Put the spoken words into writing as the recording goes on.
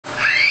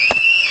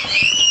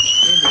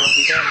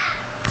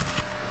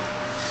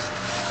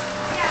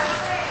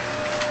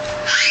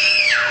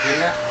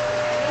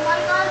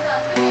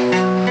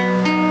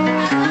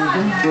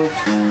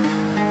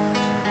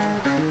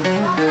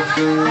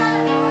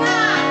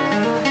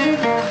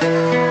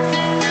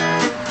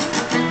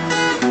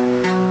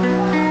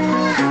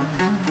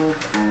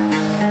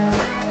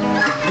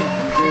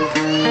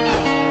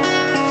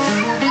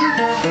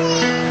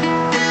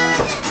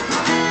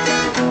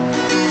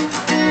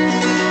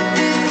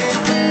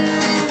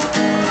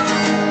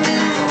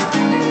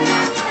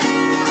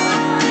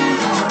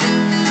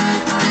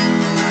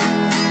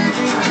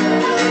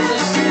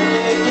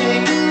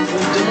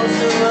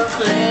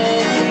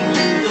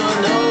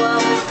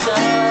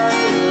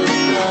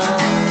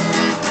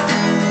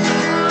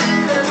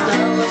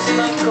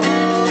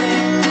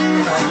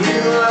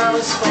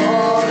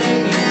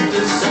Falling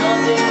into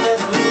something that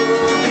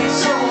would be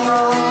so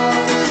wrong,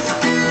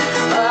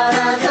 but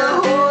I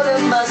got hold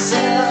of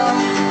myself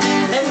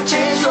and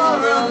changed for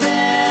a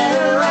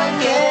better. I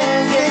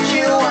can't get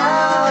you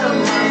out of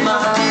my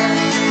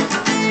mind,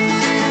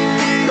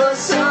 but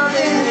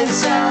something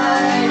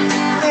inside,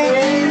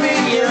 maybe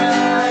your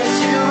eyes,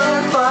 you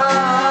will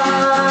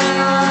find.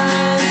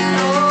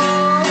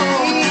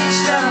 Oh, each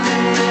time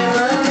that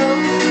I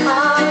look,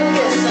 I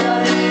guess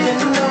I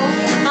didn't know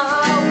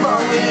how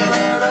far we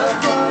were.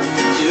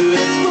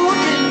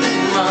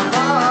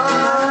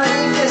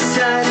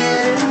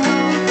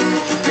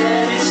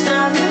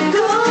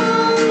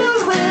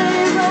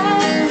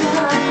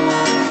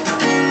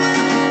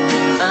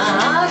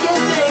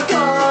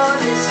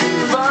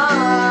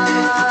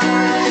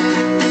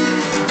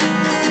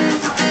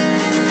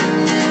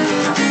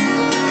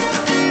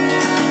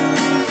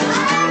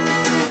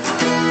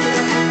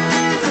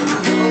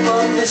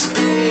 This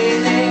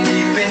feeling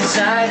deep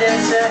inside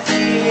is a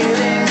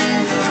healing.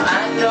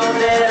 I know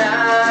that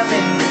I'm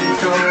in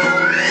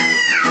control.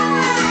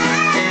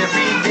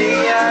 Every day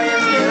I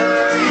am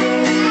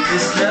yearning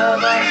this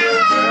love I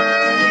feel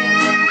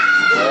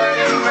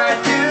burning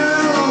right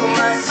through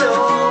my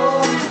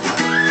soul.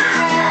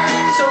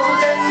 So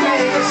let's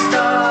make a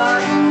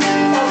start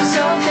of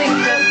something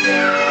that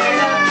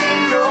cannot be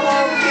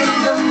broken.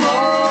 The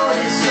mold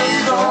is so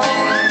strong.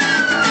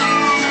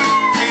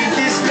 Treat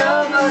this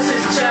love as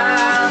a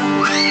child.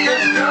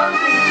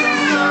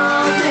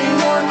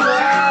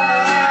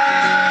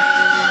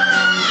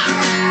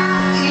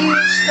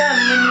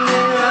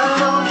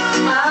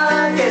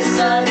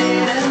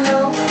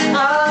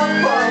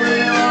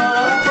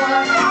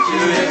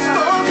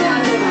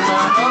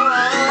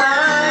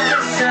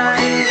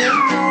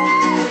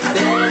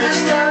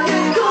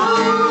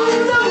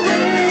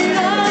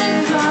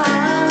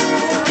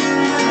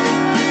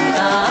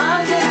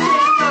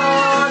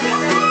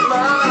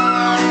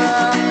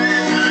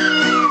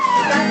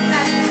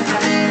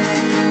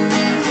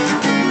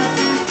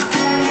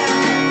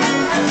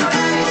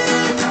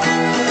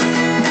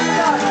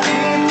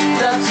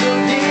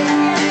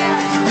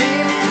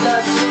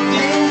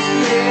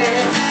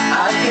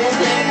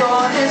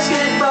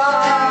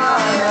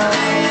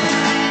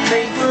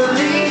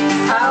 Thankfully,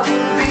 I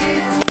will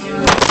be you,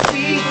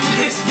 see,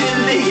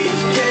 disbelief,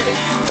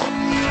 yeah.